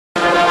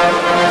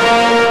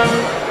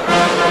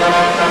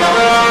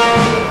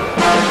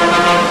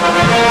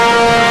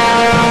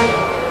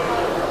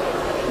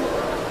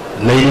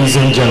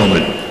Ladies and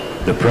gentlemen,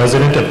 the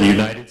President of the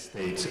United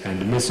States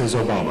and Mrs.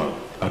 Obama,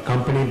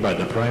 accompanied by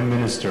the Prime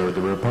Minister of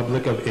the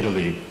Republic of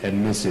Italy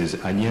and Mrs.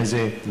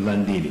 Agnese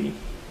Landini.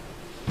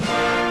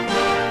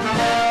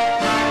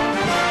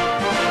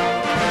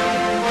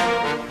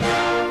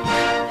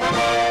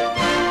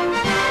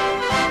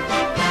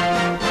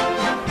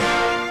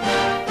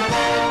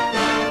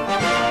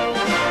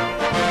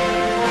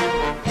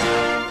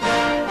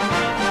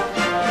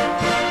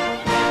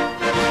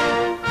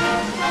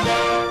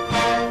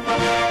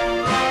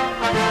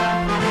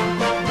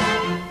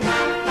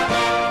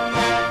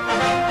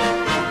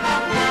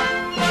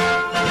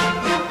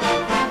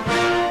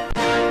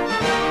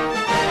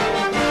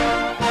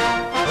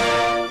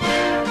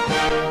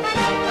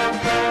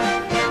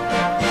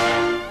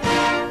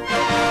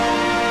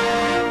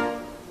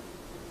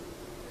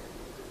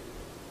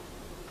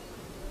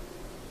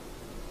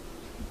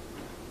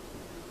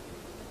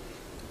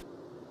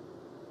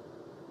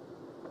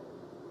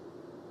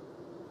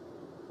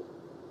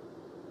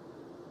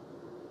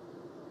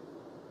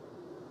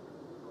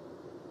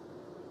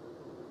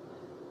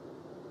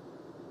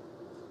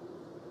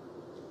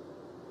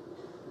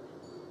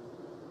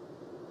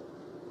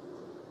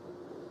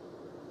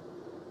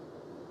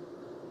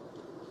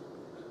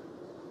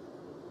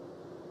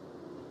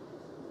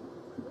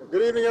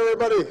 Good evening,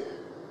 everybody.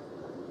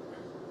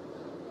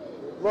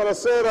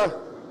 Buonasera.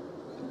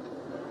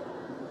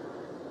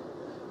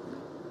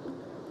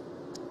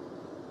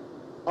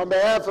 On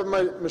behalf of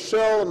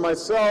Michelle and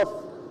myself,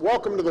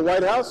 welcome to the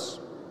White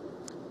House,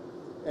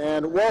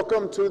 and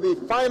welcome to the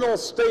final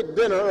state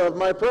dinner of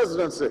my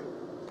presidency.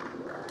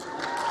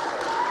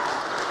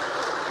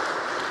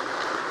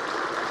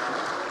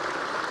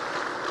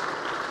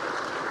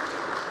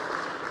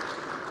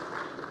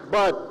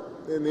 But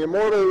in the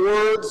immortal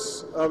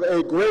words of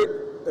a great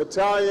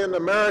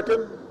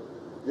Italian-American,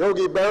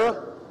 Yogi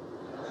Berra,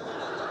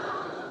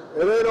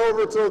 it ain't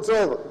over till it's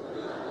over.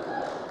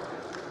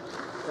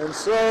 And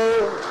so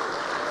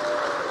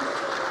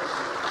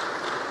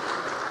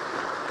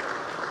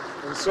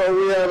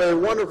we have a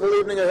wonderful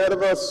evening ahead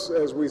of us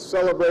as we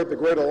celebrate the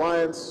great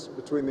alliance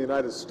between the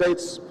United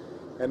States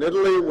and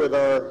Italy with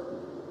our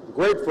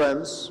great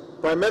friends,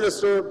 Prime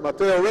Minister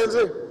Matteo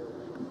Renzi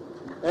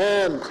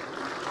and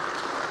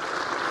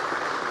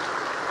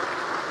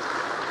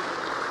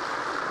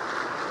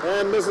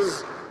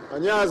Mrs.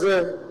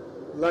 Agnese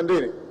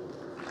Landini.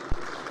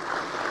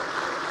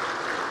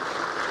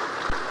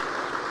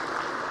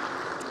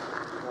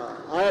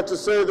 I have to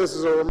say this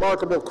is a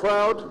remarkable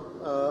crowd.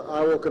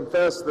 I will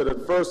confess that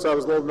at first I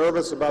was a little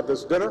nervous about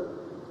this dinner.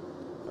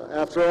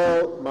 After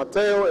all,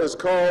 Matteo is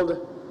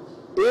called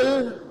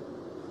Il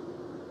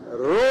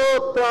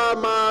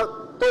Rottamatore,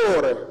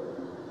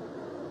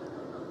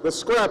 the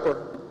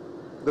scrapper,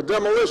 the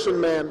demolition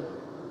man,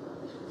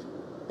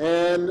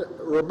 and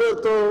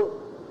Roberto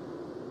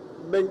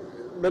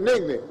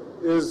Benigni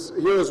is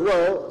here as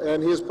well,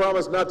 and he has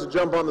promised not to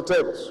jump on the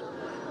tables.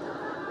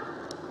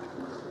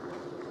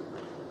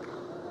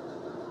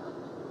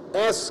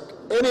 Ask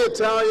any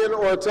Italian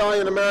or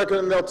Italian-American,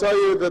 and they'll tell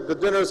you that the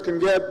dinners can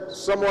get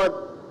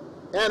somewhat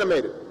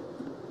animated.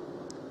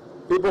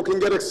 People can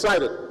get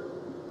excited,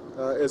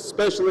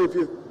 especially if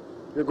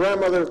your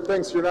grandmother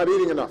thinks you're not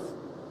eating enough.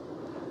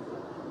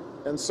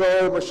 And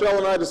so Michelle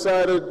and I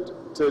decided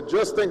to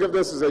just think of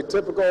this as a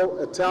typical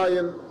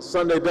Italian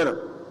Sunday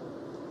dinner,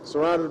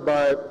 surrounded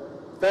by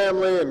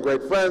family and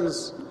great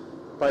friends,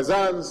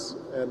 paisans,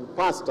 and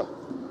pasta.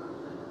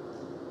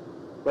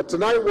 But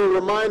tonight we're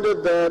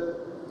reminded that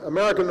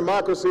American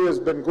democracy has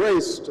been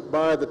graced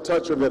by the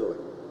touch of Italy.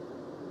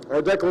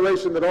 Our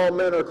declaration that all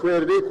men are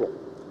created equal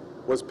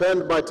was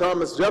penned by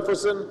Thomas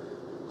Jefferson,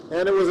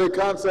 and it was a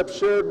concept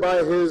shared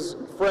by his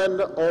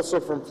friend, also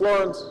from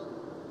Florence,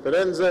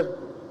 Firenze,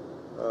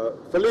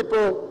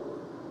 Filippo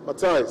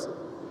Matthias.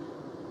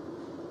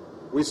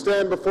 We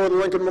stand before the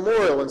Lincoln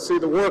Memorial and see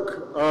the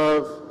work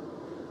of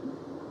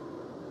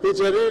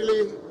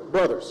Piccirilli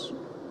brothers.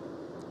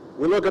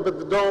 We look up at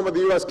the dome of the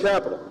U.S.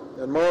 Capitol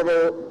and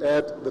marvel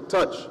at the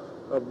touch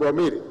of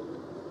Bromidi.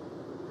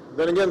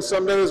 Then again,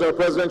 some days our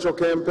presidential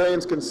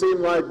campaigns can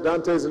seem like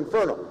Dante's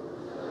Inferno.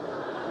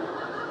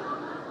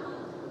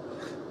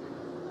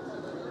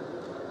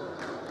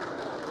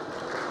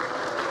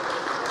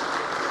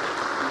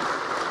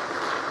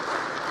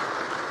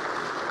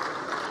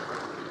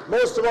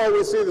 Most of all,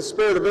 we see the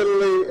spirit of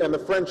Italy and the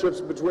friendships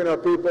between our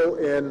people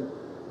in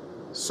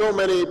so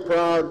many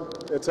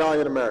proud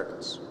Italian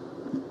Americans.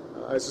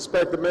 I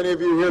suspect that many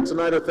of you here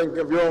tonight are thinking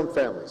of your own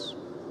families,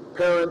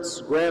 parents,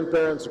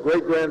 grandparents,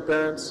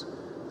 great-grandparents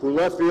who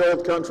left the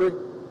old country,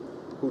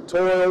 who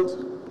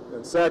toiled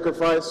and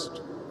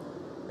sacrificed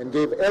and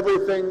gave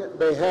everything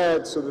they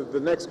had so that the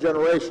next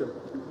generation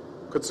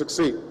could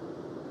succeed.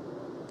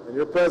 And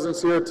your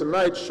presence here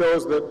tonight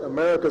shows that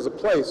America is a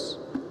place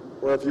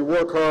where if you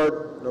work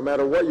hard, no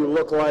matter what you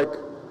look like,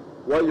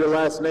 what your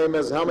last name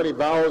is, how many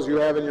vowels you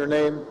have in your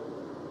name,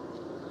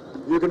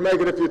 you can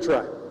make it if you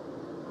try.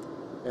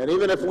 And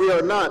even if we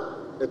are not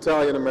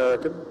Italian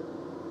American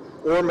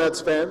or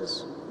Mets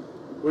fans,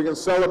 we can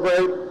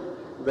celebrate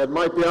that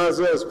Mike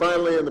Piazza is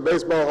finally in the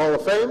Baseball Hall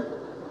of Fame.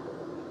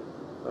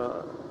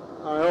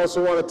 I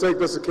also want to take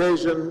this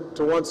occasion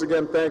to once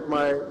again thank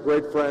my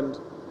great friend,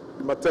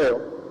 Matteo.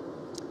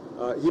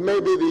 He may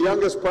be the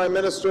youngest prime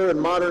minister in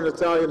modern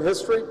Italian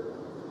history.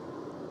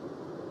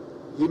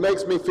 He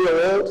makes me feel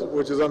old,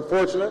 which is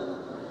unfortunate.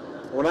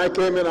 When I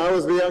came in, I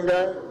was the young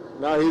guy.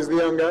 Now he's the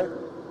young guy.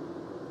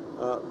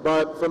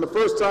 But from the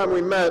first time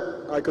we met,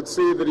 I could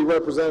see that he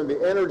represented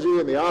the energy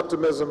and the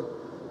optimism,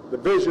 the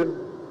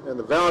vision and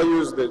the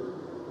values that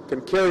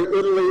can carry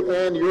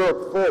Italy and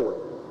Europe forward.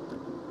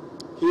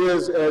 He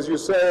is, as you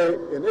say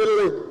in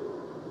Italy,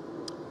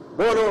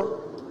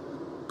 buono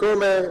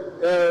come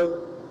il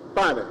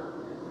pane.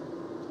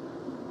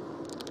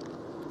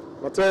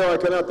 Matteo, I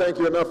cannot thank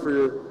you enough for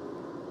your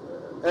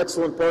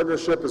excellent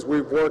partnership as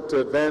we've worked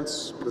to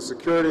advance the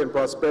security and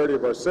prosperity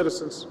of our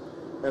citizens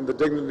and the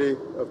dignity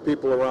of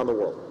people around the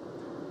world.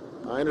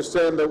 I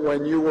understand that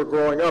when you were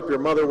growing up, your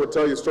mother would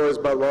tell you stories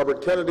about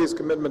Robert Kennedy's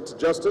commitment to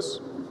justice,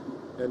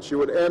 and she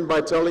would end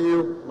by telling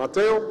you,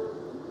 Matteo,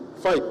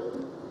 fight.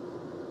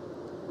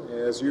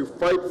 As you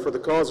fight for the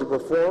cause of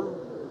reform,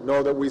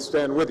 know that we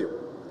stand with you.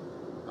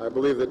 I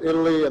believe that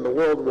Italy and the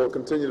world will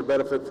continue to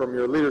benefit from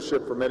your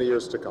leadership for many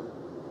years to come.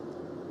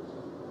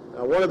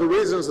 Now, one of the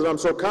reasons that I'm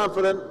so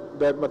confident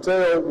that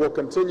Matteo will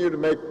continue to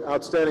make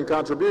outstanding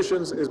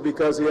contributions is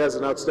because he has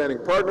an outstanding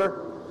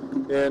partner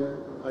in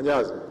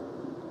Agnese.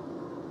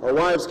 Our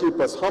wives keep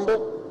us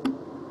humble.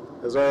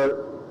 As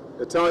our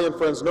Italian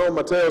friends know,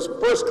 Matteo's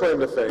first claim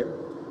to fame,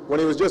 when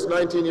he was just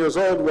 19 years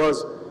old,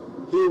 was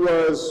he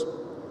was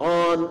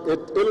on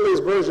Italy's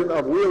version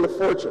of Wheel of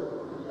Fortune.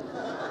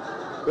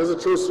 This is a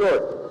true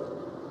story.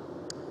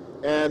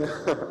 And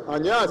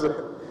Agnese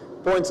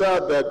points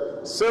out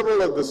that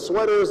several of the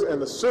sweaters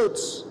and the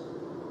suits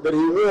that he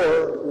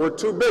wore were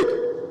too big,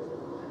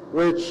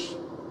 which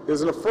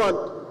is an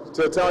affront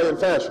to Italian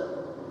fashion.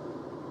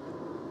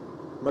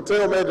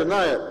 Matteo may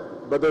deny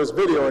it, but there's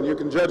video and you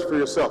can judge for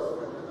yourself.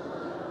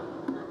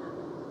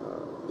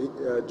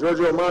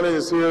 Giorgio Armani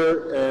is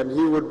here and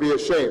he would be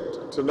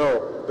ashamed to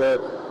know that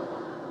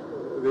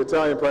the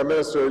Italian Prime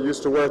Minister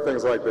used to wear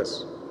things like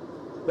this.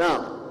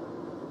 Now,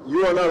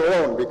 you are not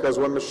alone, because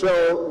when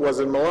Michelle was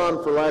in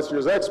Milan for last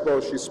year's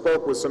Expo, she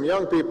spoke with some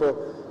young people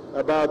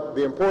about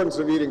the importance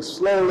of eating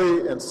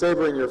slowly and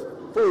savoring your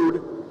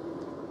food,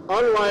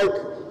 unlike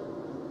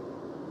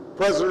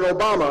President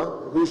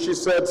Obama, who she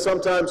said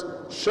sometimes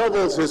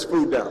shovels his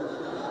food down.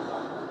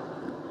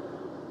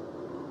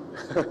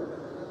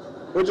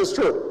 Which is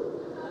true.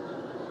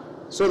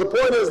 So the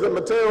point is that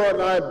Matteo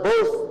and I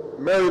both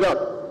married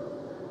up.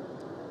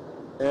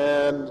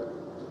 And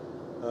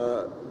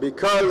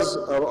because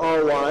of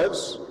our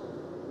wives,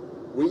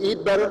 we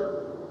eat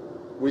better,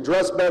 we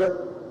dress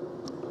better,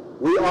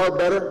 we are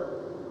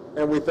better,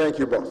 and we thank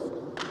you both.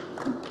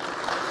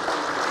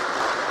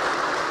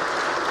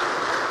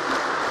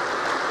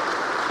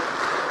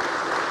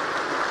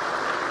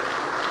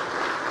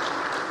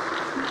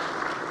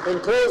 In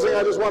closing,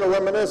 I just want to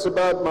reminisce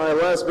about my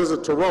last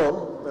visit to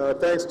Rome.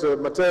 Thanks to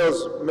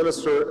Matteo's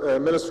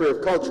Ministry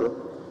of Culture,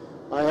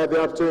 I had the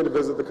opportunity to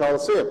visit the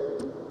Colosseum.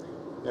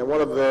 And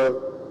one of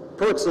the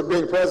perks of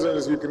being president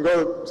is you can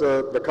go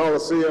to the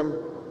Colosseum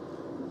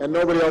and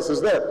nobody else is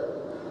there.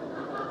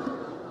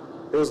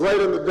 It was late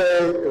in the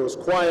day, it was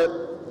quiet,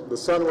 the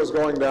sun was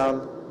going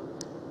down,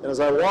 and as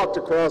I walked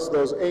across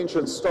those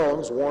ancient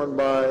stones worn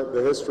by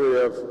the history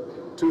of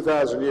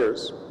 2,000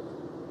 years,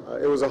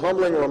 it was a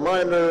humbling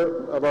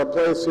reminder of our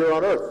place here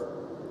on earth.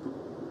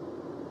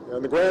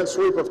 In the grand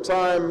sweep of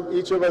time,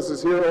 each of us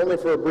is here only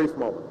for a brief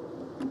moment.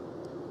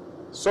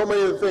 So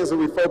many of the things that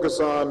we focus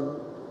on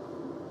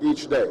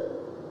each day,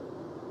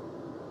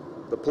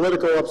 the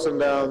political ups and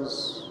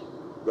downs,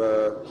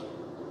 the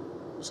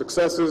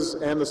successes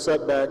and the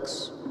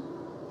setbacks,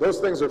 those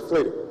things are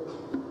fleeting.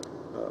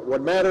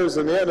 What matters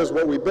in the end is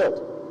what we build.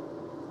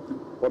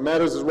 What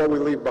matters is what we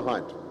leave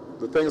behind,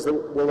 the things that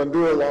will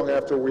endure long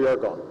after we are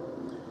gone.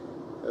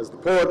 As the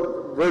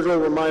poet Virgil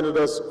reminded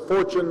us,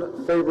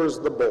 fortune favors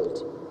the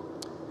bold.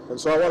 And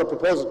so I want to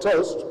propose a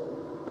toast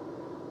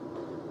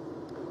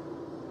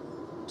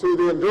to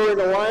the enduring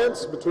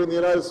alliance between the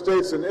United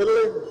States and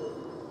Italy,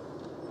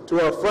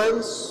 to our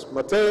friends,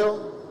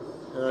 Matteo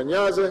and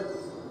Agnese,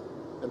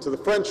 and to the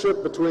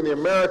friendship between the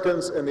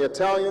Americans and the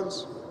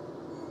Italians,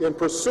 in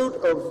pursuit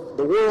of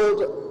the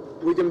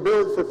world we can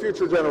build for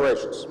future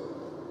generations.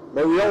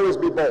 May we always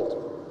be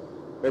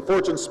bold. May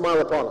fortune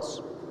smile upon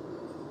us.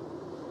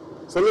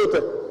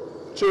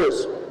 Salute.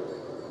 Cheers.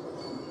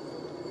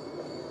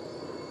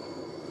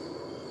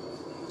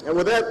 And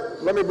with that,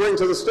 let me bring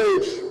to the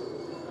stage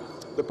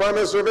the Prime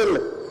Minister of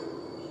Italy,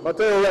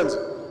 Matteo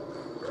Renzi.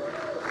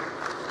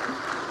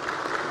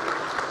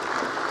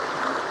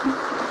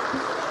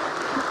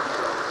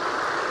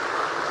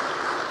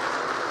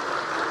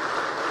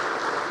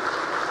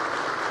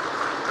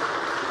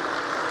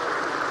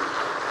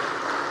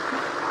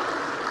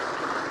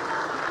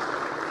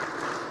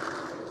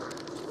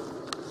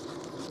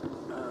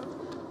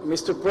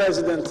 Mr.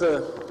 President,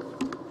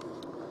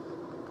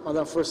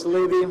 Madam First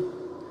Lady,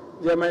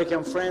 dear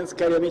American friends,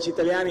 cari amici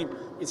italiani,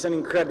 it's an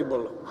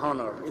incredible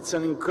honor. It's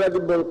an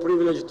incredible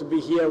privilege to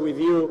be here with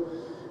you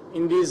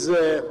in this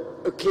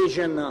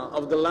occasion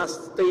of the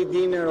last state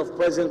dinner of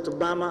President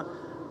Obama.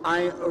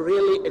 I'm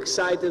really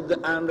excited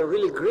and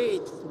really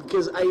great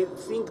because I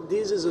think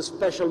this is a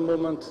special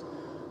moment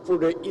for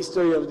the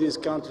history of this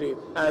country,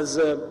 as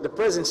the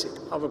presidency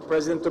of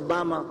President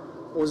Obama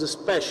was a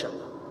special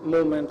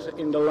moment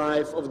in the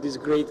life of this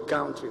great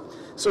country.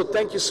 So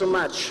thank you so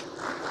much.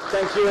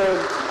 Thank you.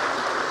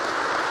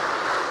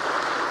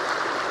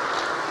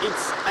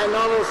 It's an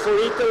honor for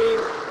Italy,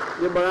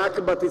 dear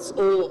Barack, but it's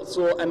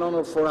also an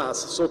honor for us.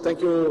 So thank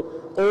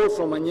you all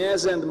from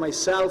Agnese and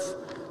myself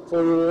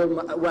for your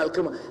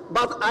welcome.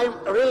 But I'm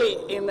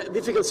really in a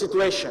difficult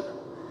situation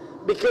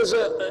because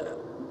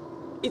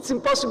it's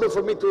impossible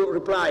for me to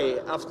reply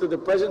after the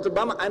President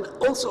Obama, and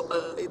also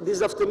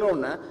this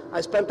afternoon I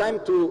spent time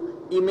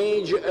to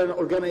image an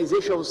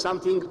organization of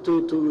something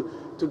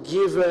to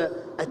give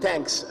a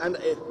thanks, and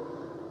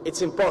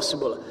it's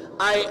impossible.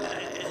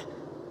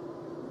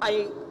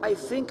 I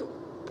think,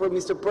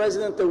 Mr.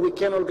 President, that we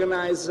can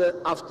organize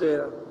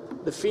after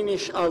the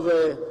finish of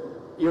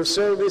your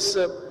service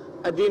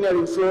a dinner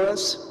in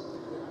Florence,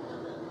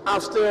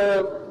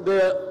 after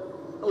the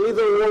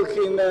little walk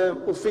in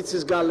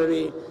Uffizzi's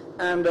gallery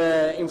and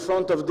in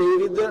front of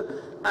David,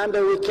 and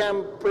we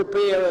can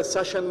prepare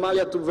Sasha and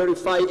Malia to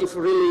verify if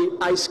really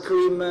ice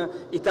cream,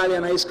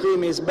 Italian ice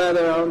cream, is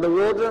better around the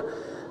world,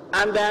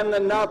 and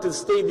then not a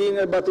state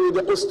dinner, but with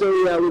the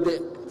osteria, with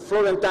the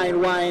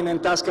Florentine wine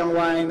and Tuscan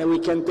wine we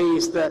can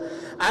taste,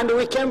 and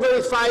we can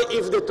verify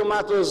if the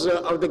tomatoes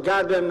of the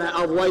garden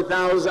of White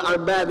House are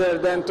better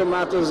than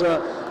tomatoes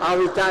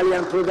of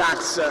Italian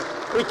products.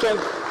 We can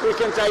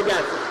try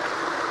that.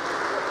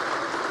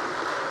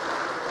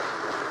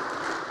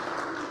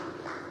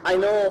 I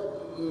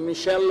know,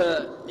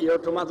 Michelle, your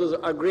tomatoes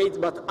are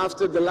great, but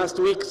after the last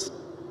weeks,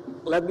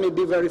 let me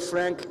be very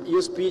frank,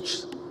 your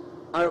speech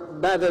are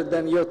better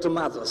than your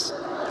tomatoes.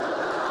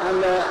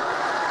 And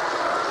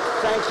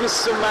thank you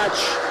so much.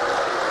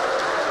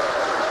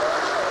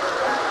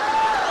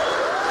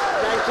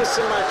 Thank you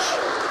so much.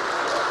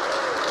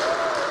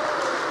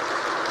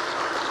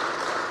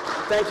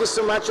 Thank you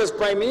so much as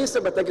Prime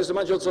Minister, but thank you so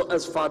much also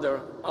as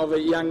father of a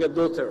young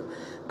daughter.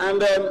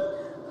 And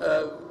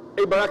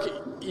hey, Barack,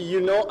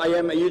 you know I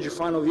am a huge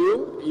fan of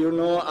you. You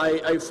know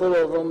I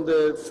follow from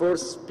the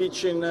first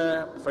speech in,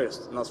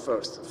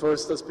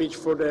 first speech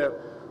for the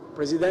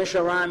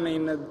presidential run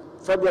in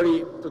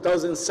February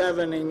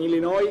 2007 in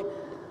Illinois.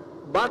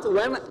 But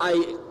when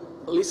I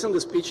listened to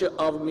the speech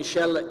of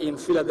Michelle in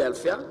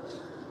Philadelphia,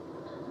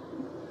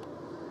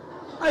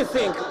 I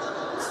think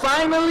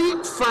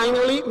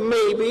finally,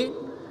 maybe,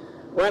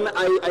 when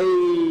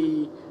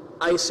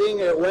I sing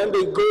when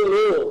they go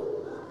low,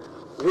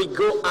 we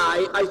go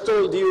high, I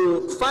told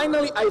you,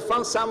 finally I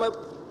found someone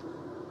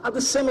at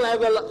the same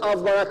level of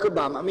Barack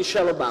Obama,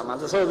 Michelle Obama.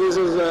 So this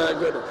is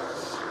good.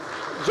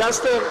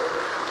 Just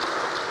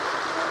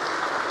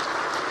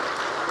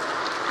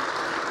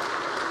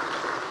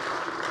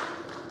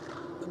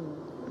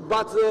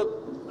but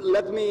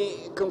let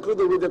me conclude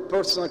with a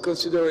personal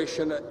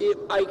consideration.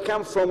 I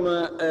come from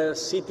a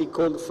city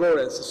called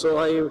Florence, so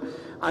I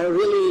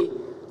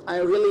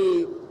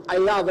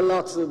love a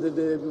lot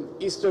the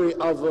history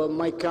of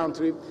my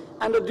country.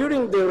 And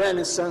during the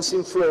Renaissance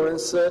in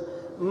Florence,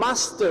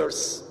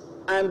 masters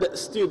and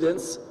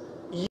students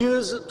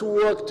used to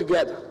work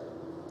together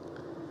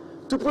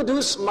to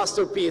produce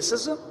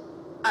masterpieces,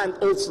 and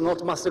also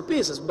not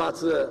masterpieces, but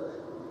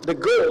the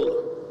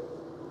goal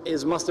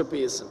is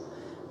masterpiece.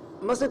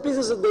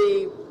 Masterpieces,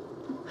 they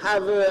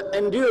have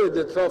endured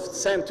throughout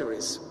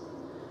centuries.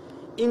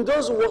 In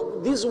this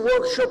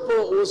workshop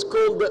was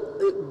called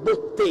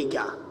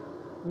bottega.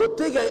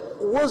 Bottega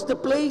was the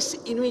place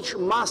in which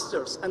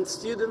masters and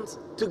students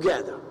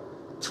together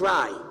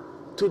try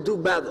to do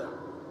better,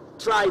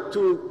 try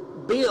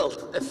to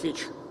build a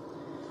future.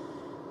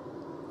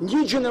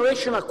 New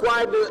generation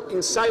acquired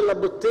inside La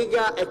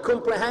Bottega a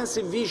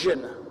comprehensive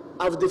vision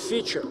of the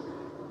future.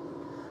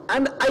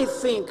 And I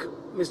think,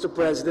 Mr.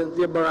 President,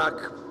 dear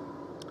Barack,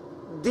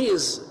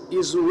 this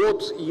is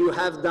what you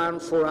have done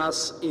for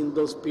us in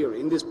this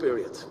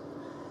period.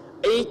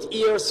 8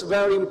 years,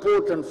 very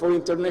important for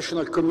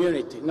international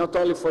community, not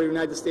only for the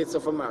United States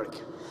of America.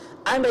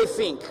 And I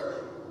think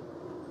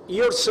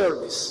your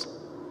service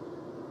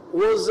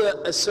was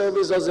a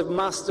service as a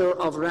master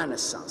of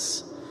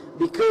Renaissance,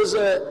 because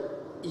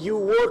you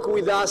work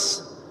with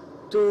us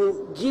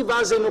to give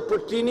us an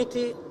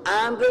opportunity,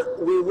 and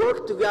we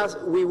work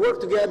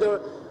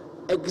together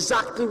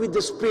exactly with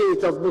the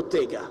spirit of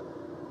Bottega.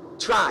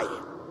 Try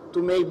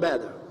to make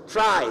better.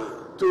 Try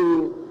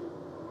to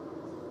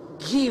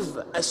give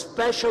a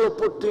special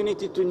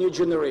opportunity to new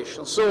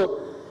generations. So,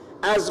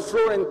 as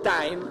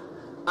Florentine,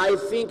 I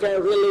think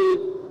I'm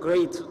really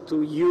grateful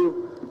to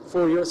you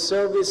for your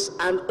service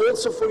and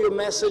also for your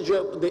message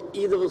of the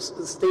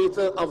state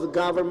of the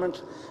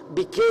government,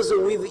 because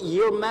with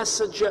your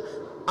message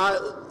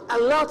a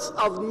lot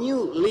of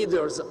new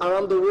leaders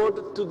around the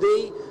world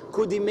today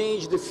could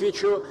imagine the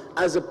future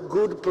as a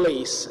good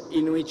place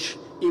in which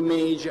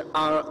image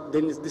our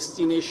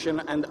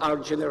destination and our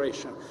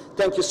generation.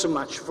 Thank you so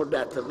much for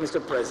that,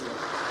 Mr. President.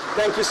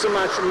 Thank you so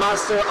much,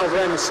 Master of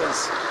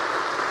Renaissance.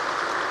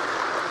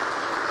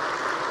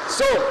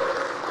 So,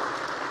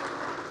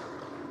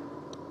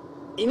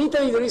 in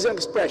Italy there is an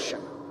expression.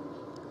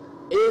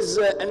 Is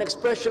an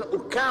expression who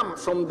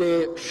comes from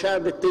the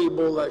shared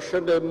table,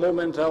 shared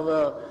moment of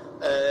a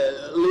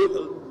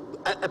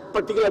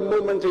particular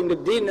moment in the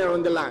dinner or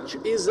in the lunch.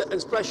 Is an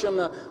expression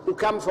who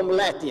comes from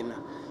Latin.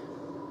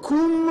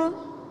 Cum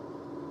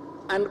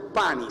and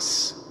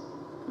panis.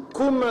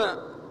 Cum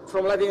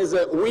from Latin is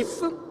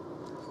with,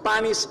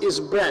 panis is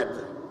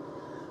bread.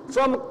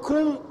 From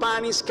cum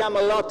panis come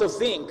a lot of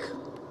things.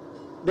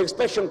 The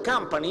expression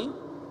company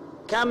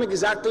comes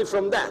exactly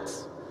from that.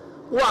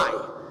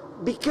 Why?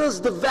 Because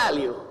the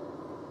value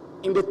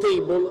in the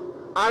table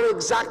are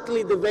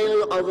exactly the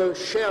value of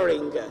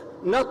sharing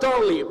not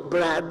only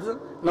bread,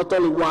 not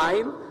only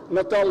wine,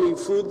 not only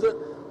food,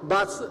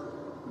 but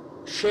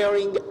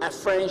sharing a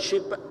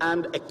friendship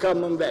and a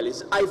common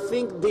values. I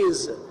think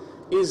this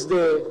is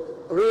the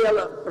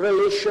real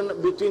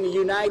relation between the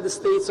United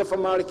States of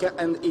America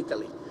and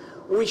Italy.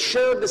 We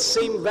share the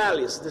same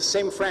values, the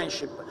same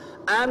friendship,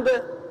 and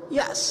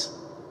yes,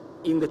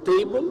 in the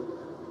table,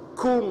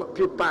 cum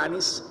più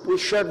panis, we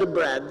share the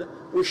bread,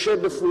 we share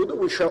the food,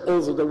 we share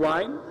also the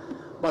wine,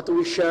 but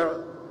we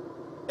share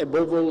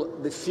above all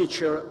the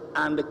future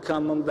and the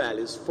common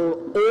values. For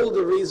all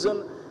the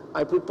reason,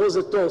 I propose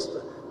a toast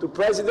to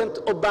President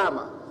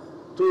Obama,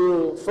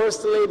 to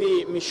First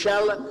Lady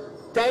Michelle.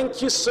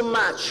 Thank you so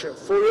much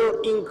for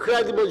your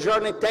incredible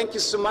journey. Thank you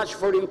so much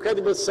for the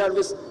incredible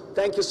service.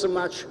 Thank you so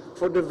much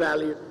for the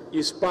value you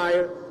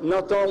inspire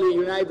not only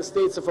the United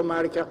States of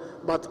America,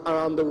 but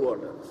around the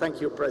world. Thank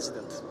you,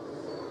 President.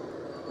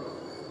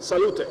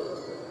 Salute.